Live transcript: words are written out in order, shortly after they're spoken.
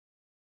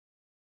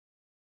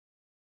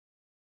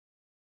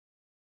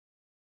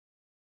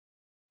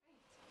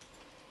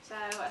So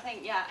I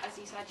think, yeah, as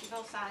you said, you've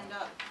all signed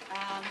up.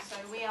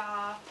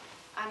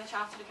 I'm a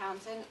chartered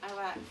accountant. I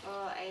work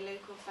for a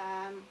local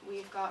firm.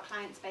 We've got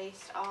clients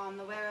based on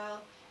the Wirral,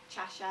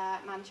 Cheshire,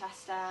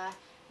 Manchester,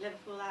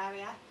 Liverpool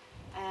area.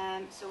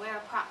 So we're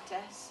a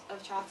practice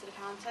of chartered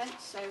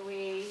accountants. So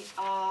we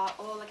are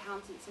all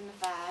accountants in the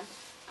firm,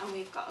 and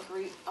we've got a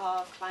group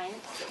of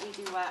clients that we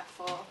do work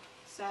for.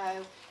 So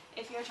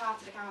if you're a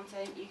chartered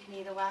accountant, you can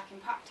either work in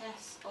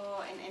practice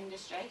or in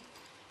industry.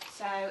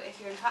 So if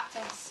you're in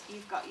practice,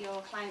 you've got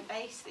your client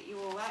base that you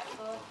all work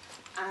for,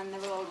 and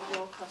they're all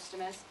your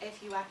customers.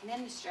 If you work in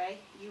industry,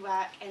 you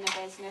work in a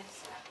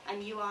business,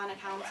 and you are an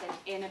accountant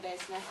in a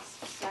business.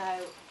 So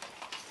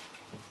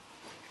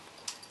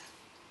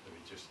maybe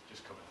just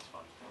come in, that's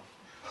fine.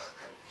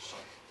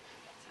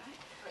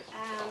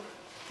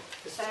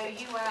 So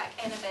you work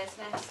in a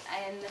business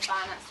in the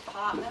finance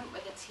department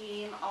with a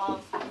team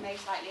of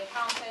most likely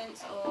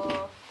accountants,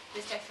 or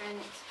there's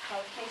different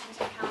qualifications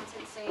of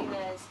accountancy.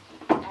 There's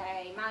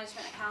a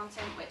management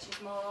accountant, which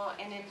is more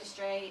in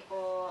industry,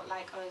 or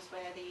like us,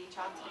 we're the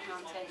chartered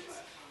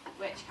accountants,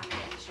 which can be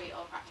industry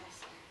or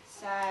practice.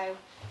 So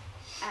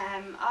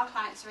our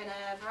clients are in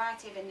a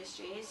variety of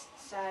industries.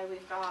 So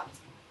we've got,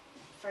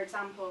 for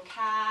example,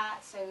 care.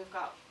 So we've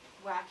got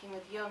working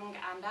with young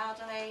and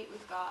elderly.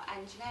 We've got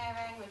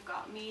engineering. We've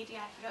got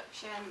media,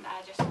 production.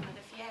 They're just some of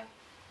the few.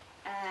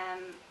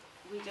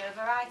 We do a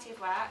variety of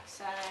work,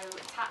 so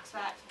tax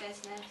work for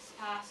business,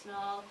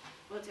 personal,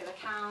 we'll do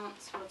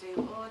accounts, we'll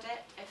do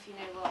audit. If you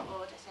know what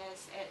audit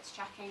is, it's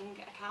checking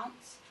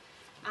accounts,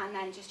 and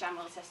then just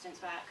general assistance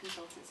work,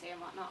 consultancy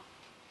and whatnot.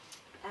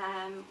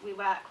 We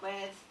work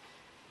with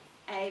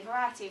a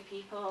variety of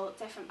people,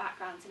 different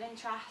backgrounds and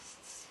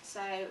interests,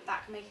 so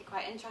that can make it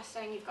quite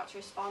interesting. You've got to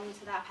respond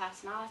to their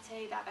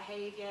personality, their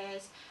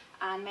behaviours,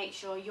 and make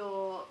sure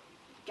you're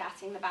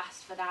getting the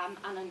best for them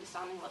and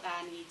understanding what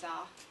their needs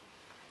are.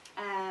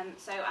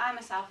 So I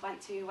myself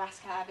went to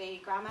West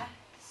Kirby Grammar,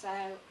 so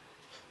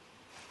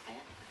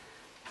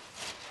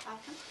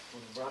welcome.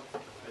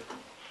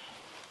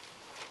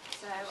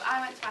 So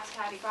I went to West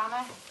Kirby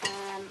Grammar.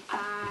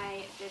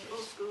 I did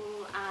all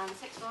school and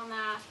sixth form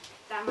there,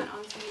 then went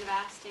on to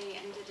university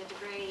and did a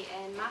degree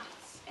in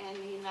maths in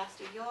the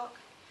University of York.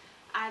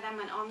 I then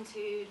went on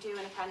to do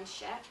an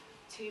apprenticeship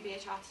to be a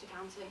chartered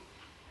accountant.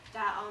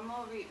 There are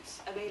more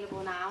routes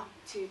available now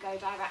to go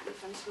directly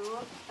from school.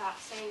 That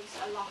saves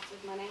a lot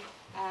of money.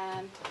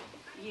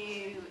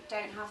 You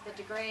don't have the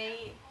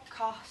degree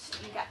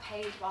cost, you get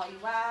paid while you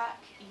work,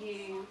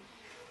 you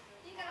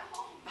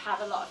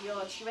have a lot of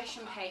your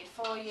tuition paid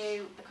for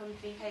you, the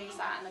company pays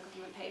that, and the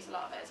government pays a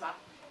lot of it as well.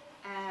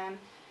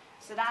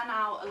 So they're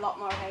now a lot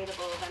more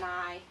available than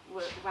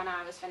when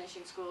I was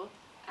finishing school.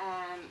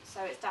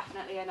 So it's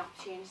definitely an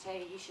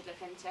opportunity you should look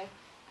into.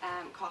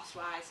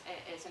 Cost-wise,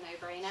 it is a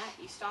no-brainer.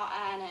 You start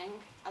earning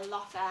a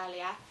lot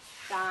earlier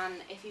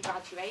than if you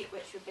graduate,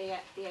 which would be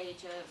at the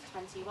age of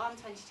 21,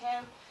 22,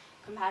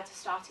 compared to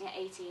starting at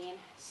 18.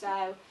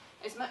 So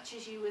as much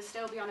as you would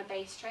still be on a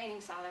base training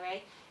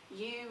salary,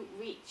 you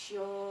reach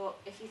your,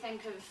 if you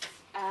think of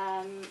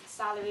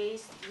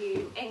salaries,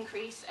 you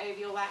increase over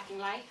your working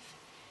life,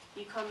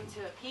 you come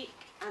to a peak,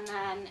 and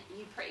then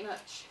you pretty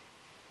much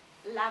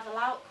level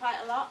out quite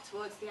a lot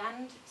towards the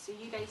end, so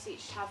you basically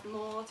just have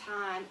more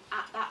time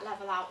at that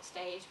level out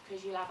stage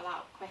because you level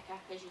out quicker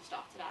because you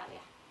started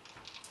earlier.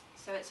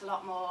 So it's a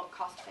lot more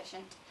cost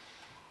efficient.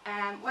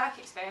 Work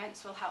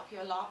experience will help you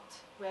a lot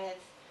with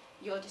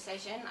your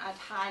decision. I'd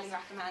highly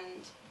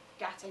recommend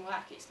getting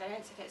work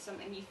experience if it's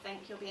something you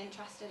think you'll be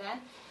interested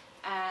in.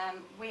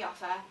 We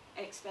offer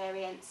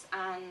experience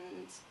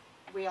and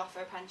we offer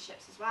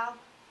apprenticeships as well,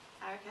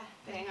 Erica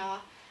being our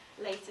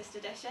latest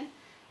addition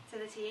to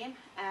the team.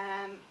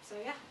 So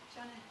yeah, do you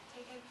want to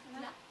take over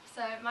from there?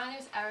 Yeah. So my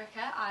name's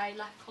Erica. I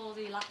left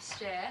Caldy last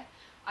year.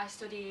 I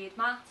studied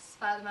maths,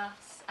 further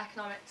maths,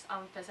 economics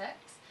and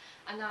physics,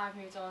 and now I've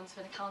moved on to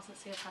an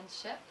accountancy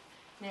apprenticeship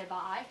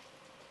nearby.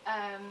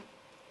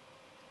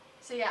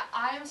 So yeah,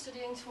 I am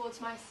studying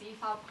towards my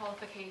CFAB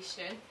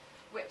qualification,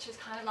 which is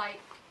kind of like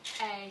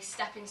a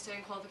stepping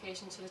stone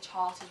qualification to the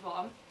chartered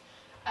one.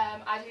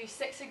 I do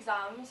 6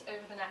 exams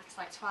over the next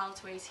like 12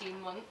 to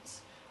 18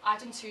 months. I've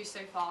done 2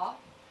 so far.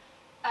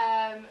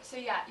 So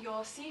yeah,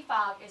 your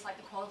CFAB is like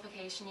the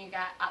qualification you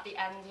get at the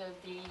end of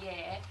the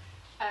year.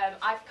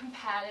 I've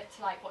compared it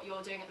to like what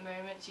you're doing at the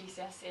moment,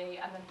 GCSE,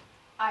 and then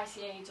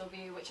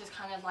ICAEW, which is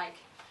kind of like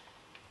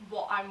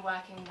what I'm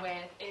working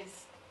with,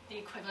 is the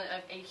equivalent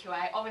of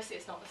AQA. Obviously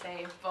it's not the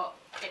same, but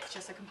it's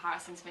just a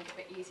comparison to make it a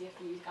bit easier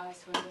for you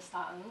guys to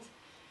understand.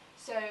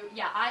 So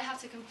yeah, I have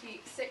to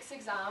complete 6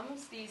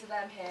 exams. These are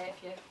them here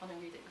if you want to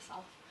read it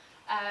yourself.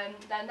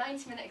 They're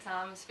 90-minute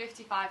exams,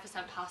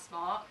 55% pass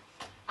mark,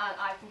 and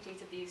I've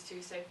completed these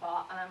 2 so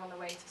far, and I'm on the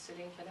way to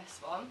studying for this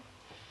one.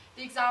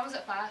 The exams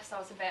at first I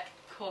was a bit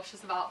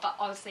cautious about, but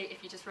honestly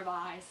if you just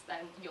revise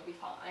then you'll be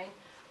fine.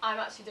 I'm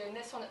actually doing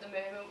this one at the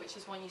moment, which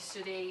is one you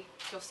study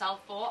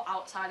yourself for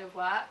outside of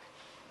work,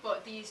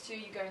 but these 2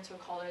 you go into a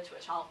college,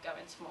 which I'll go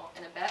into more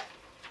in a bit.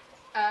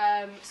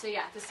 So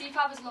yeah, the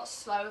CFAB is a lot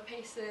slower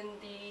paced than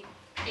the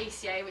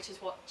ACA, which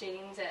is what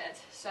Jane did.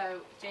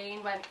 So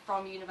Jane went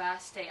from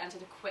university and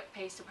did a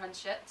quick-paced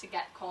apprenticeship to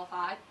get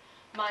qualified.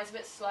 Mine's a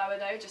bit slower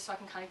though, just so I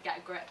can kind of get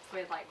a grip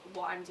with like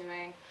what I'm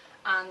doing,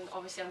 and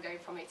obviously I'm going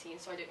from 18,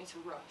 so I don't need to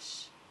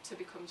rush to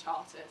become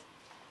chartered.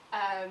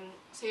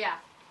 So yeah,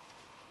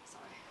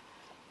 sorry.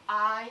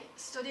 I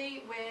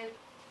study with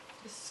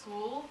the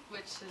school,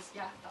 which is,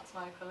 yeah, that's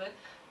my equivalent.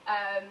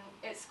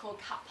 It's called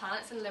Kaplan,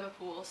 it's in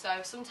Liverpool, so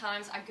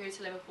sometimes I go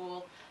to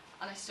Liverpool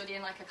and I study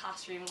in like a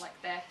classroom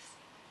like this.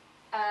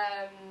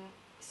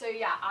 So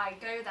yeah, I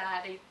go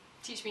there, they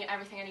teach me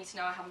everything I need to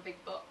know. I have a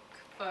big book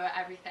for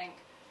everything.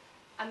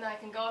 And then I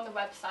can go on the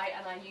website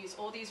and I use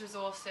all these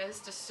resources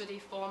to study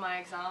for my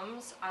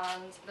exams,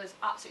 and there's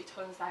absolutely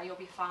tons there. You'll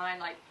be fine,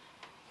 like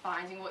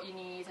finding what you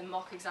need and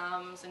mock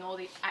exams and all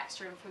the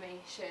extra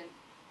information.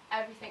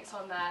 Everything's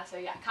on there. So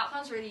yeah,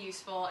 Kaplan's really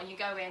useful, and you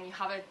go in, you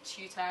have a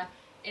tutor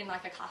in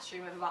like a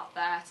classroom of about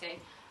 30,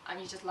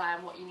 and you just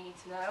learn what you need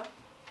to know.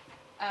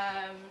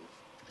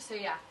 So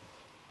yeah,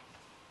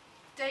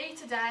 day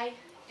to day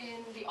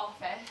in the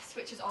office,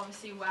 which is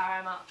obviously where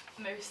I'm at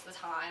most of the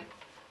time,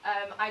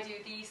 I do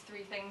these 3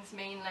 things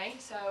mainly.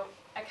 So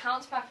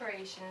accounts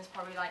preparation is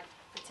probably like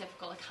the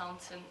typical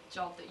accountant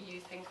job that you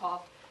think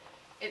of.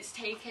 It's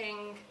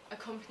taking a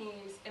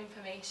company's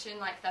information,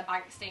 like their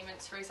bank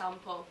statements for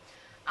example,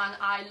 and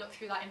I look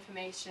through that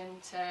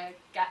information to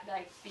get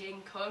like the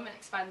income and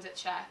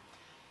expenditure.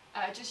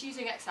 Just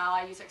using Excel,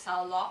 I use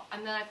Excel a lot,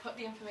 and then I put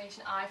the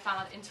information I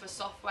found into a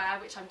software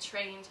which I'm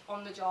trained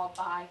on the job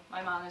by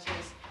my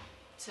managers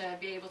to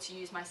be able to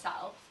use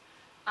myself,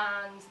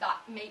 and that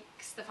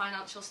makes the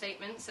financial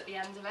statements at the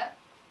end of it.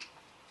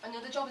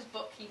 Another job is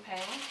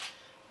bookkeeping,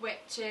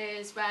 which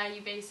is where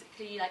you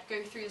basically like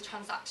go through the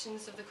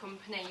transactions of the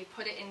company, you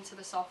put it into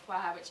the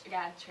software, which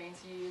again trains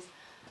to use,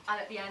 and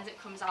at the end it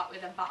comes out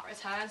with a VAT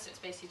return, so it's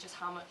basically just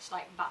how much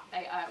like VAT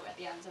they owe at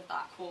the end of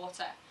that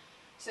quarter.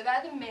 So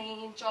they're the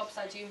main jobs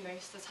I do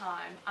most of the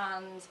time,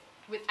 and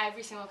with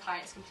every single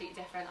client it's completely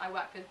different. I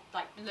work with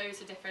like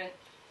loads of different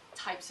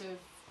types of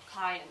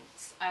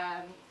clients,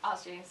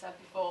 as Jane said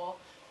before,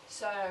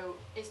 so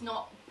it's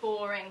not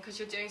boring because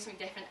you're doing something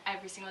different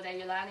every single day.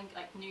 You're learning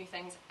like new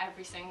things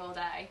every single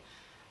day,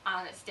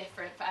 and it's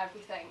different for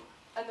everything.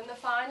 And then the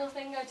final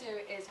thing I do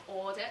is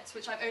audits,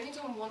 which I've only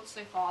done once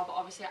so far, but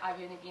obviously I've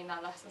only been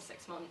there less than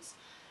 6 months.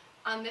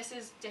 And this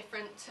is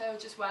different to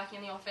just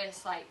working in the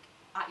office, like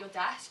at your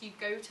desk. You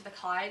go to the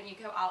client, you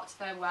go out to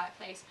their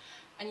workplace,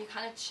 and you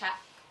kind of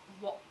check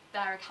what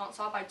their accounts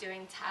are by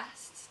doing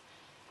tests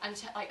and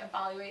like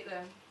evaluate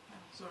them.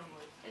 Sorry,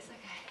 it's okay.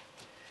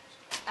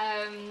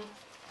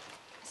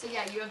 So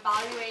yeah, you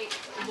evaluate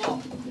what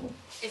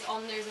is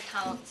on those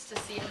accounts to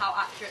see how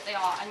accurate they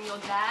are, and you're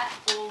there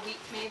all week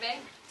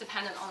maybe,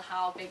 dependent on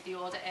how big the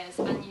audit is,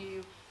 and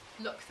you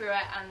look through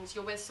it and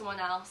you're with someone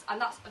else, and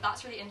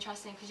that's really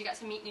interesting because you get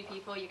to meet new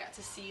people, you get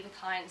to see the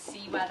clients,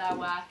 see where they're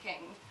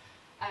working.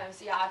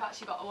 So yeah, I've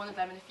actually got one of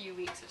them in a few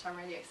weeks, which I'm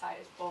really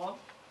excited for.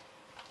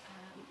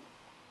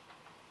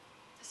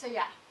 So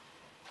yeah.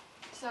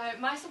 So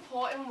my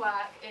supporting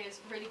work is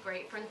really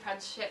great for an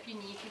apprenticeship. You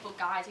need people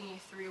guiding you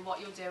through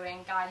what you're doing,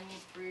 guiding you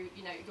through,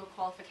 you know, your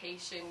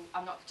qualification.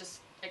 I'm not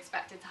just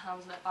expected to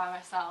handle it by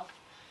myself.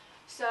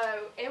 So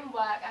in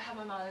work, I have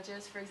my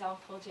managers, for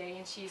example,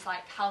 Jane. She's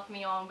like helping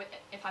me on with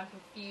if I'm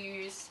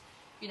confused.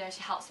 You know,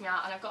 she helps me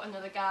out. And I've got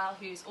another girl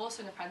who's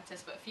also an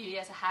apprentice, but a few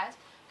years ahead,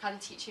 kind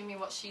of teaching me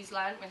what she's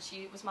learned when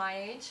she was my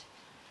age.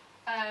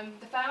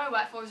 The firm I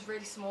work for is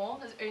really small.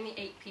 There's only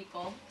 8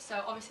 people,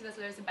 so obviously there's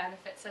loads of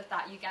benefits of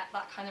that. You get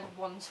that kind of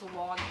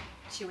one-to-one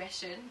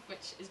tuition,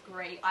 which is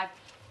great. I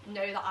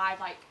know that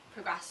I've like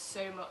progressed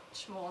so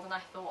much more than I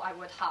thought I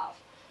would have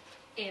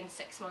in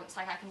 6 months.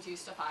 Like I can do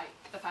stuff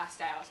the first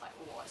day I was like,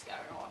 well, what is going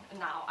on? And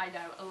now I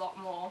know a lot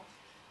more.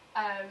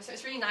 So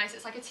it's really nice.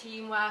 It's like a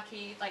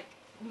teamworky like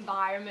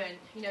environment.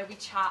 You know, we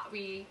chat,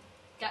 we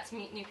get to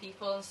meet new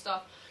people and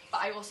stuff. But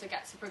I also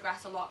get to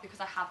progress a lot because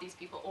I have these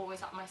people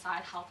always at my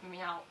side helping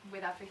me out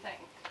with everything.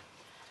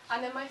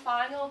 And then my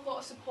final sort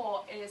of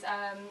support is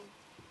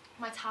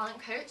my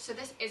talent coach. So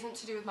this isn't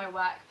to do with my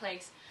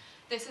workplace.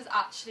 This is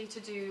actually to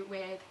do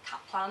with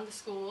Kaplan, the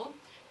school.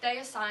 They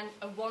assign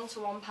a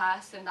one-to-one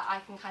person that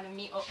I can kind of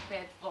meet up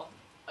with, well,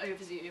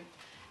 over Zoom,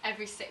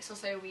 every 6 or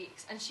so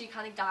weeks. And she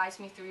kind of guides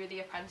me through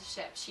the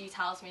apprenticeship. She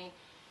tells me,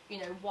 you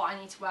know, what I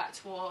need to work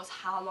towards,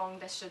 how long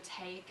this should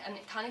take, and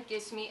it kind of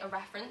gives me a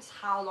reference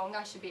how long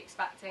I should be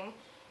expecting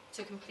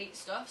to complete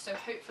stuff. So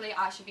hopefully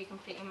I should be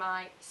completing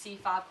my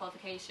C5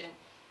 qualification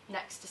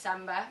next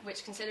December,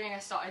 which considering I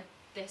started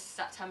this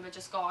September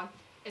just gone,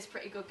 is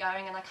pretty good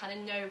going, and I kind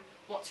of know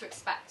what to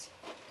expect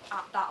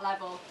at that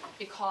level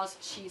because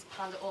she's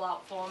planned it all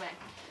out for me.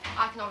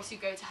 I can obviously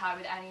go to her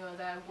with any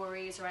other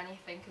worries or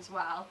anything as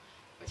well,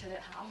 which I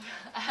didn't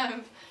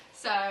have.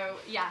 So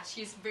yeah,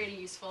 she's really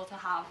useful to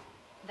have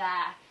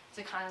there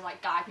to kind of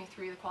like guide me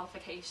through the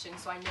qualification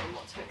so I know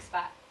what to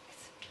expect.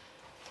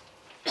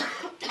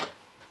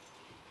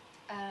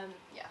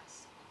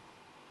 Yes.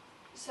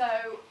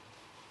 So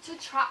to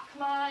track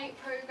my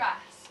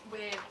progress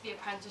with the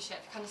apprenticeship,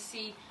 kind of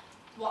see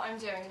what I'm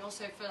doing, and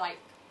also for like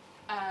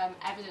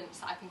evidence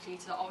that I've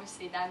completed it.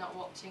 Obviously they're not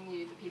watching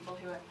you, the people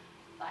who are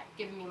like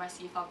giving me my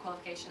CFAB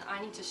qualification.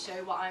 I need to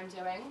show what I'm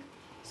doing.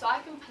 So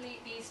I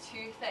complete these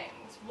two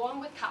things, one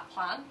with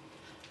Kaplan,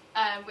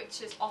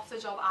 which is off the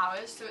job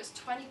hours. So it's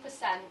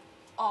 20%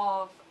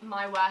 of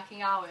my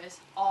working hours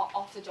are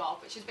off the job,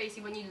 which is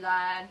basically when you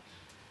learn,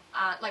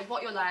 like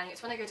what you're learning.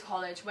 It's when I go to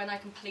college, when I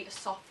complete a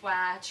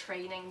software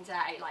training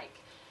day, like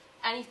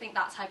anything,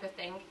 that type of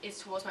thing is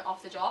towards my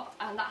off the job,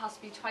 and that has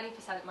to be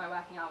 20% of my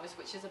working hours,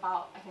 which is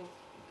about, I think,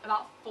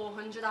 about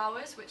 400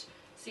 hours, which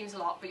seems a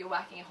lot, but you're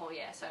working a whole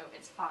year, so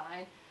it's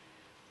fine.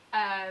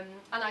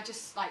 And I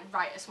just like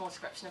write a small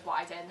description of what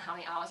I did and how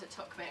many hours it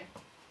took me.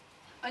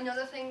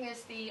 Another thing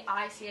is the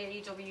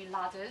ICAEW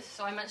ladders.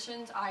 So I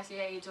mentioned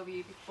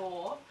ICAEW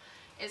before.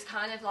 It's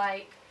kind of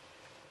like,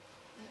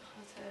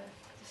 how to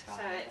describe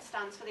So it? it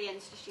stands for the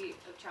Institute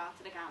of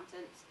Chartered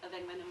Accountants of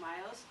England and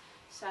Wales.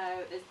 So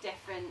there's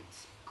different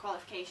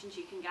qualifications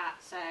you can get.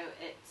 So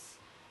it's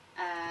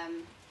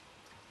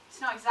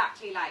not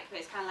exactly like, but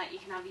it's kind of like you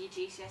can have your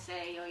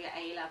GCSE or your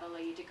A level or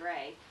your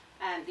degree.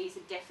 These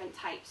are different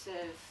types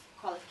of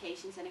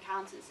qualifications in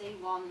accountancy.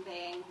 One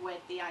being with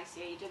the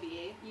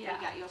ICAEW, you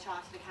get your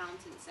chartered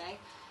accountancy.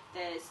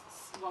 There's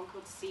one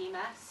called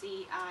CIMA,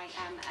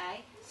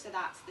 C-I-M-A. So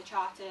that's the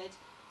Chartered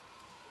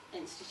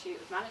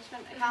Institute of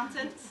Management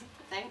Accountants,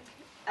 I think.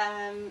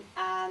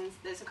 And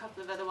there's a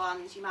couple of other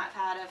ones you might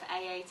have heard of.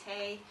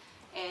 AAT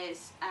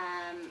is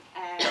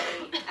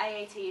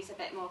AAT is a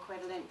bit more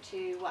equivalent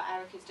to what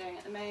Erica's doing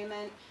at the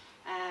moment,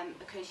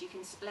 because you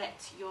can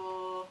split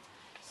your.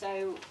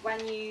 So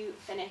when you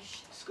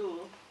finish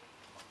school,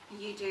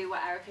 you do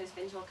what Erica's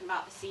been talking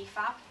about, the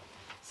CFAB.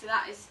 So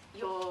that is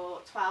your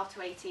 12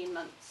 to 18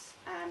 months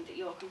that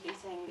you're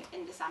completing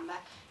in December.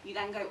 You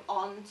then go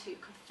on to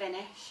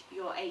finish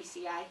your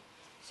ACA.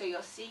 So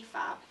your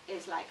CFAB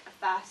is like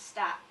a first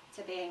step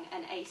to being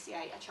an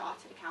ACA, a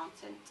chartered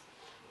accountant,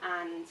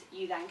 and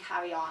you then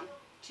carry on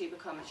to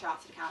become a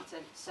chartered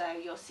accountant. So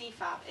your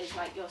CFAB is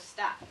like your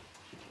step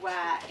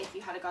where if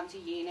you had gone to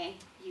uni,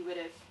 you would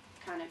have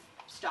kind of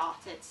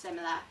started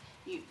similar.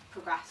 You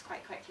progress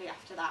quite quickly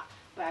after that.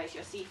 Whereas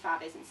your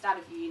CFAB is, instead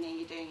of uni,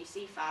 you're doing your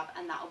CFAB,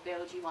 and that will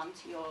build you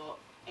onto your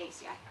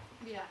ACA.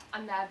 Yeah,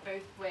 and they're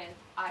both with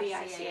The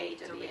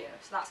ICAEW.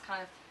 So that's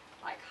kind of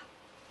like,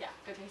 yeah,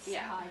 good place to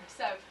start.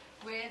 So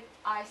with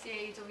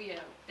ICAEW,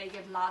 they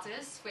give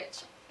ladders,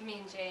 which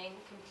me and Jane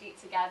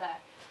complete together.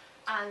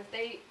 And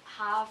they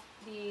have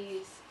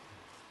these,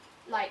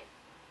 like,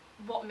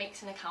 what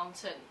makes an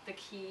accountant, the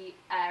key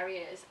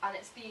areas. And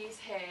it's these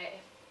here,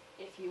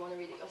 if you want to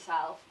read it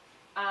yourself.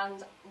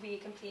 And we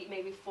complete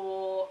maybe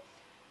 4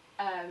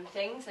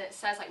 things, and it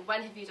says like,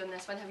 when have you done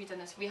this, when have you done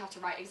this. We have to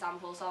write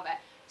examples of it.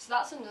 So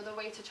that's another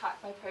way to track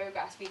my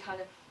progress. We kind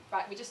of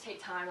we just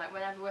take time, like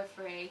whenever we're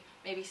free,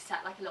 maybe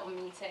set like a little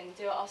meeting,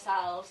 do it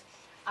ourselves.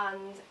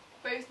 And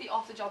both the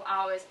off the job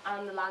hours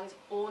and the ladders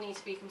all need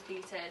to be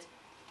completed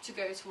to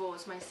go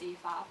towards my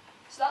CFAB.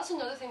 So that's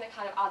another thing that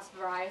kind of adds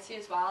variety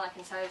as well. Like,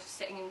 instead of just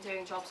sitting and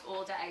doing jobs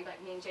all day,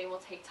 like me and Jane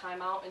will take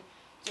time out and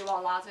do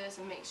our ladders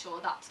and make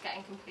sure that's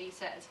getting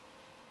completed.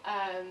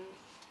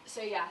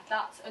 So yeah,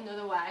 that's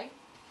another way.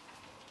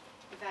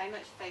 It very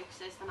much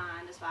focuses the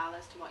mind as well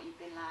as to what you've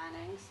been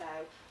learning. So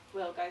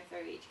we'll go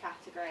through each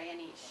category and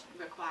each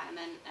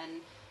requirement and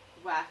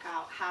work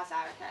out, has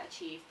Erica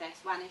achieved this,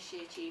 when has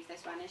she achieved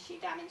this, when has she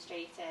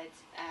demonstrated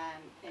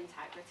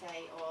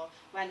integrity, or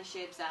when has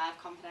she observed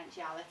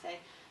confidentiality.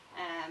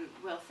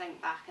 We'll think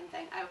back and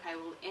think, okay,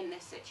 well, in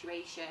this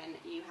situation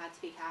you had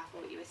to be careful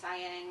what you were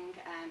saying,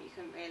 you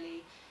couldn't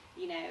really,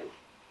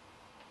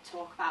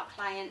 talk about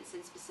clients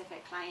and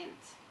specific client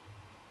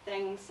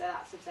things, so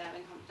that's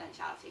observing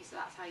confidentiality. So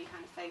that's how you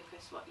kind of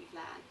focus what you've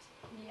learned.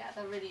 Yeah,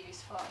 they're really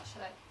useful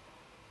actually.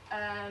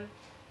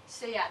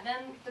 So yeah,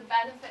 then the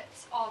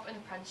benefits of an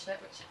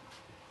apprenticeship,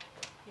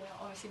 which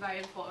obviously very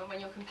important when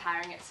you're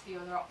comparing it to the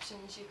other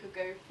options you could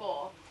go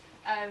for.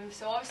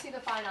 So obviously the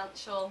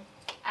financial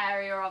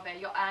area of it,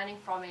 you're earning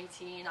from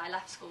 18. I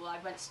left school, I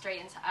went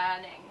straight into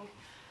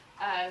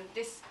earning.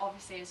 This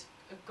obviously is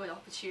a good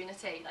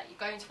opportunity. Like, you're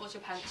going towards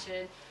your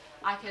pension.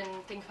 I can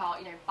think about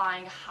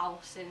buying a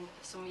house in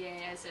some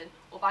years,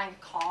 or buying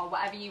a car,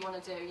 whatever you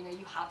want to do.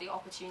 You have the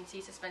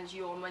opportunity to spend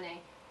your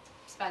money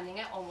spending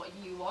it on what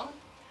you want.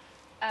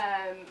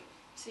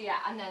 So yeah,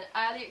 and then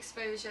early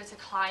exposure to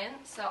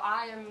clients. So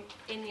I am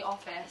in the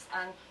office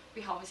and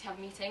we obviously have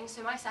meetings.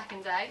 So my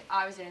second day,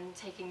 I was in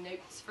taking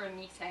notes for a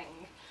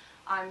meeting.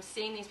 I'm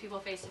seeing these people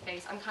face to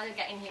face. I'm kind of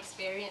getting the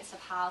experience of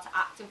how to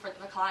act in front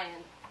of a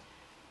client,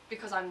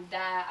 because I'm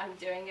there, I'm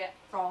doing it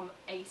from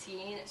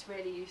 18. It's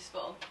really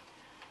useful.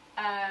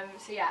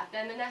 So yeah,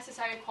 then the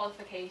necessary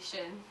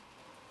qualification.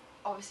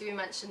 Obviously we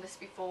mentioned this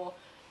before.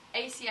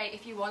 ACA,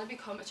 if you want to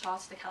become a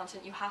chartered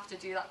accountant, you have to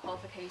do that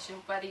qualification,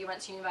 whether you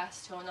went to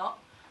university or not.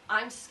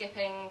 I'm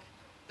skipping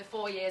the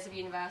 4 years of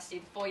university,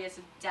 the 4 years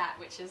of debt,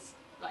 which is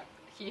like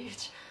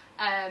huge,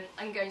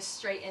 and going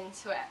straight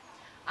into it.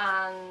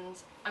 And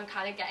I'm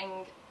kind of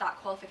getting that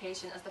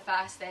qualification as the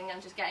first thing.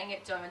 I'm just getting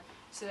it done,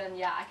 so then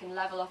yeah, I can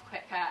level off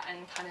quicker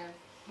and kind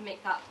of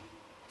make that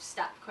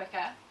step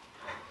quicker.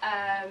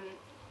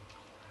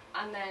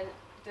 And then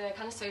the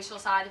kind of social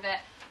side of it,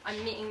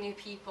 I'm meeting new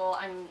people.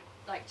 I'm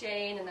like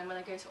Jane, and then when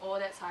I go to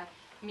audits, I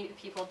meet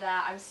the people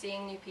there. I'm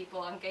seeing new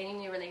people. I'm gaining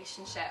new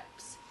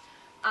relationships.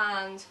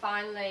 And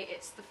finally,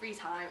 it's the free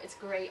time. It's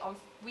great on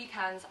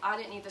weekends. I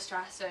don't need the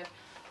stress of,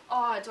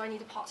 oh, do I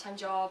need a part-time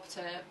job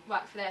to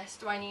work for this?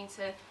 Do I need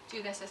to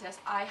do this?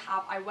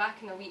 I work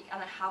in the week,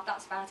 and I have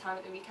that spare time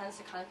at the weekends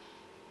to kind of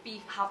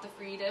have the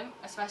freedom,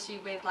 especially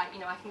with, like, you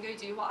know, I can go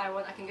do what I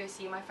want. I can go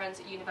see my friends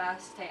at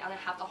university, and I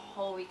have the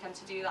whole weekend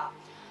to do that.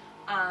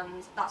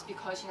 And that's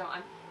because, you know,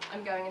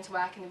 I'm going into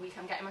work in the week.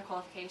 I'm getting my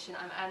qualification.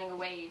 I'm earning a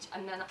wage,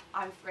 and then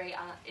I'm free,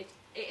 and it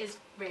is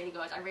really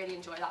good. I really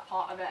enjoy that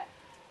part of it.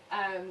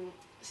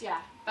 So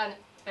yeah,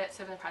 benefits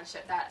of an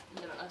apprenticeship, they're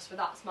limitless, but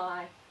that's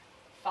my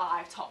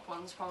 5 top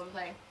ones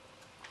probably.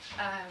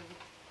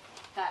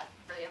 They're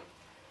brilliant.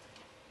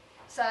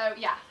 So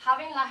yeah,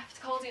 having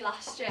left Coldy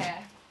last year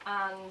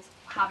and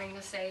having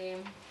the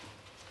same,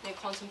 you know,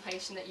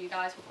 contemplation that you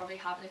guys will probably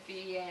have in a few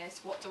years,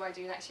 what do I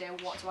do next year,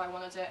 what do I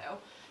want to do?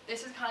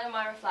 This is kind of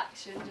my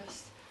reflection,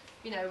 just,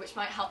 you know, which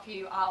might help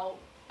you out.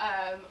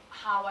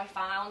 How I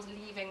found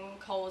leaving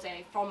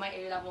Coldy from my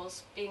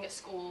A-levels, being at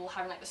school,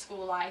 having like the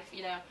school life,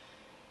 you know,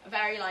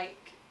 very like,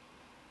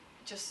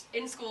 just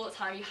in school at the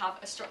time you have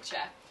a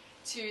structure,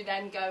 to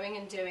then going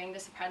and doing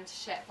this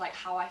apprenticeship, like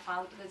how I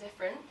found the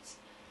difference.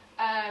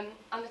 And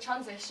the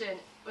transition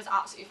was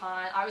absolutely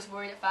fine. I was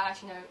worried at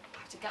first, you know, I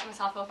have to get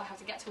myself up, I have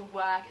to get to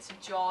work, it's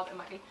a job, it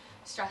might be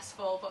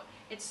stressful, but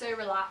it's so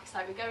relaxed.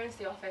 Like, we go into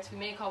the office, we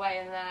make our way,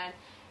 and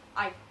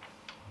then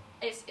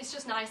it's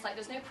just nice. Like,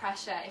 there's no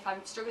pressure. If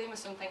I'm struggling with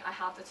something, I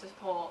have the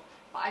support,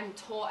 but I'm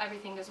taught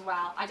everything as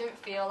well. I don't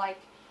feel like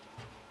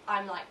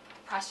I'm like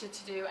pressured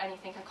to do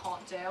anything I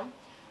can't do.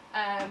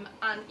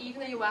 And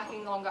even though you're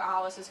working longer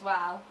hours as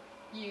well,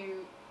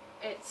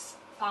 it's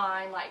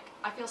fine. Like,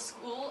 I feel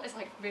school is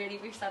like really,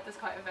 we've said this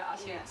quite a bit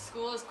actually, yeah.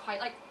 School is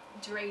quite like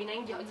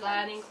draining. You're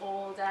learning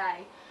all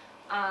day,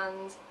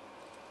 and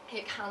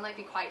it can like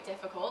be quite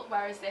difficult,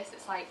 whereas this,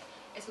 it's like,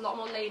 it's a lot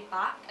more laid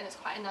back, and it's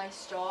quite a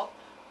nice job.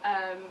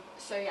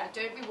 So yeah,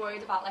 don't be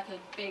worried about like a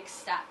big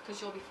step,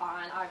 because you'll be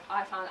fine.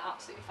 I found it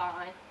absolutely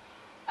fine.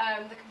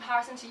 The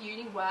comparison to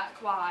uni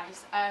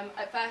work-wise,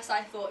 at first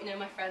I thought, you know,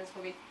 my friends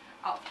will be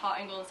out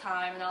partying all the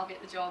time and I'll be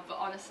at the job, but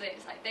honestly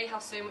it's like they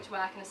have so much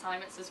work and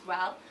assignments as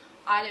well.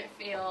 I don't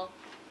feel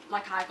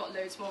like I've got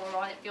loads more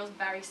on. It feels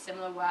very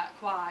similar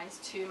work-wise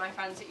to my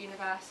friends at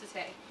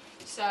university.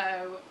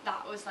 So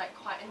that was like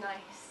quite a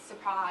nice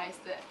surprise,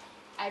 that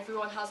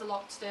everyone has a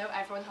lot to do,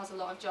 everyone has a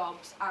lot of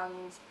jobs,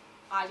 and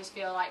I just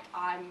feel like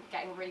I'm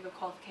getting a really good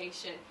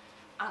qualification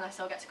and I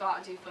still get to go out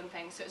and do fun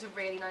things, so it's a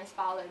really nice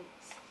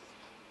balance.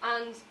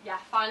 And yeah,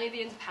 finally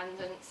the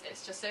independence,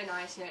 it's just so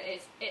nice, you know,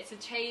 it's a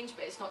change,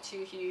 but it's not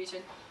too huge,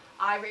 and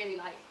I really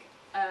like,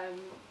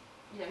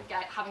 you know,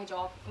 having a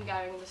job and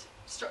going, the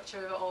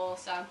structure of it all,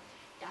 so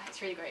yeah,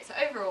 it's really great. So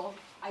overall,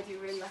 I do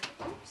really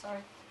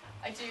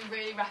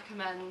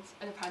recommend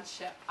an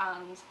apprenticeship,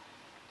 and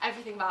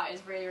everything about it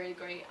is really, really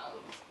great, and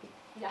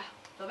yeah,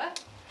 love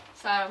it.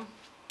 So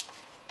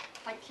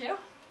thank you,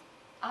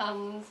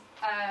 and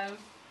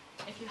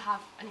if you have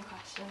any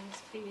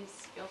questions,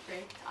 please feel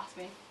free to ask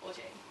me or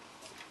Jane.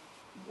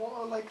 What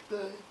are like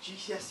the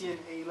GCSE and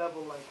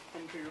A-level like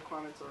entry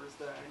requirements, or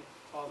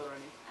are there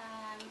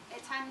any?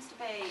 It tends to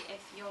be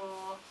if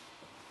you're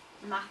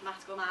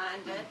mathematical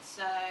minded,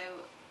 so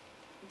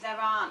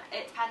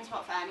it depends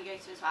what firm you go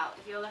to as well.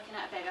 If you're looking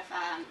at a bigger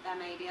firm, there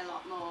may be a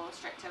lot more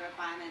stricter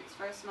requirements.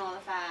 For a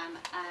smaller firm,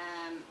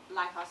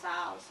 like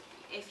ourselves,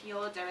 if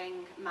you're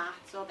doing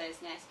maths or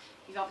business,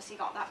 you've obviously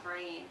got that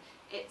brain.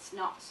 It's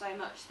not so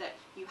much that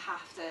you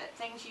have to,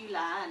 things you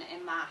learn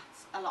in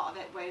maths, a lot of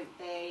it won't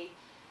be,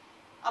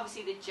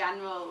 obviously the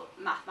general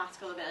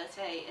mathematical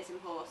ability is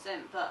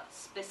important, but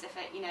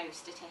specific, you know,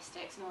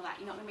 statistics and all that,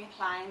 you're not going to be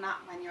applying that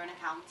when you're an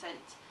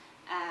accountant.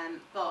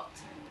 But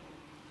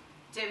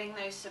doing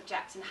those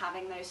subjects and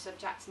having those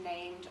subjects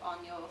named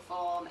on your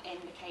form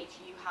indicates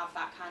you have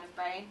that kind of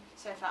brain,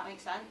 so if that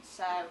makes sense.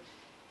 So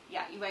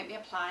yeah, you won't be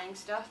applying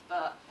stuff,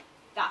 but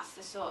that's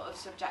the sort of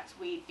subjects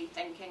we'd be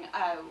thinking,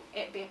 oh,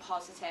 it'd be a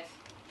positive.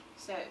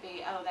 So it'd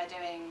be, oh, they're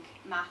doing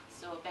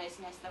maths or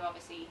business, they're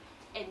obviously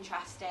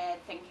interested,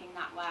 thinking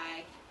that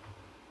way.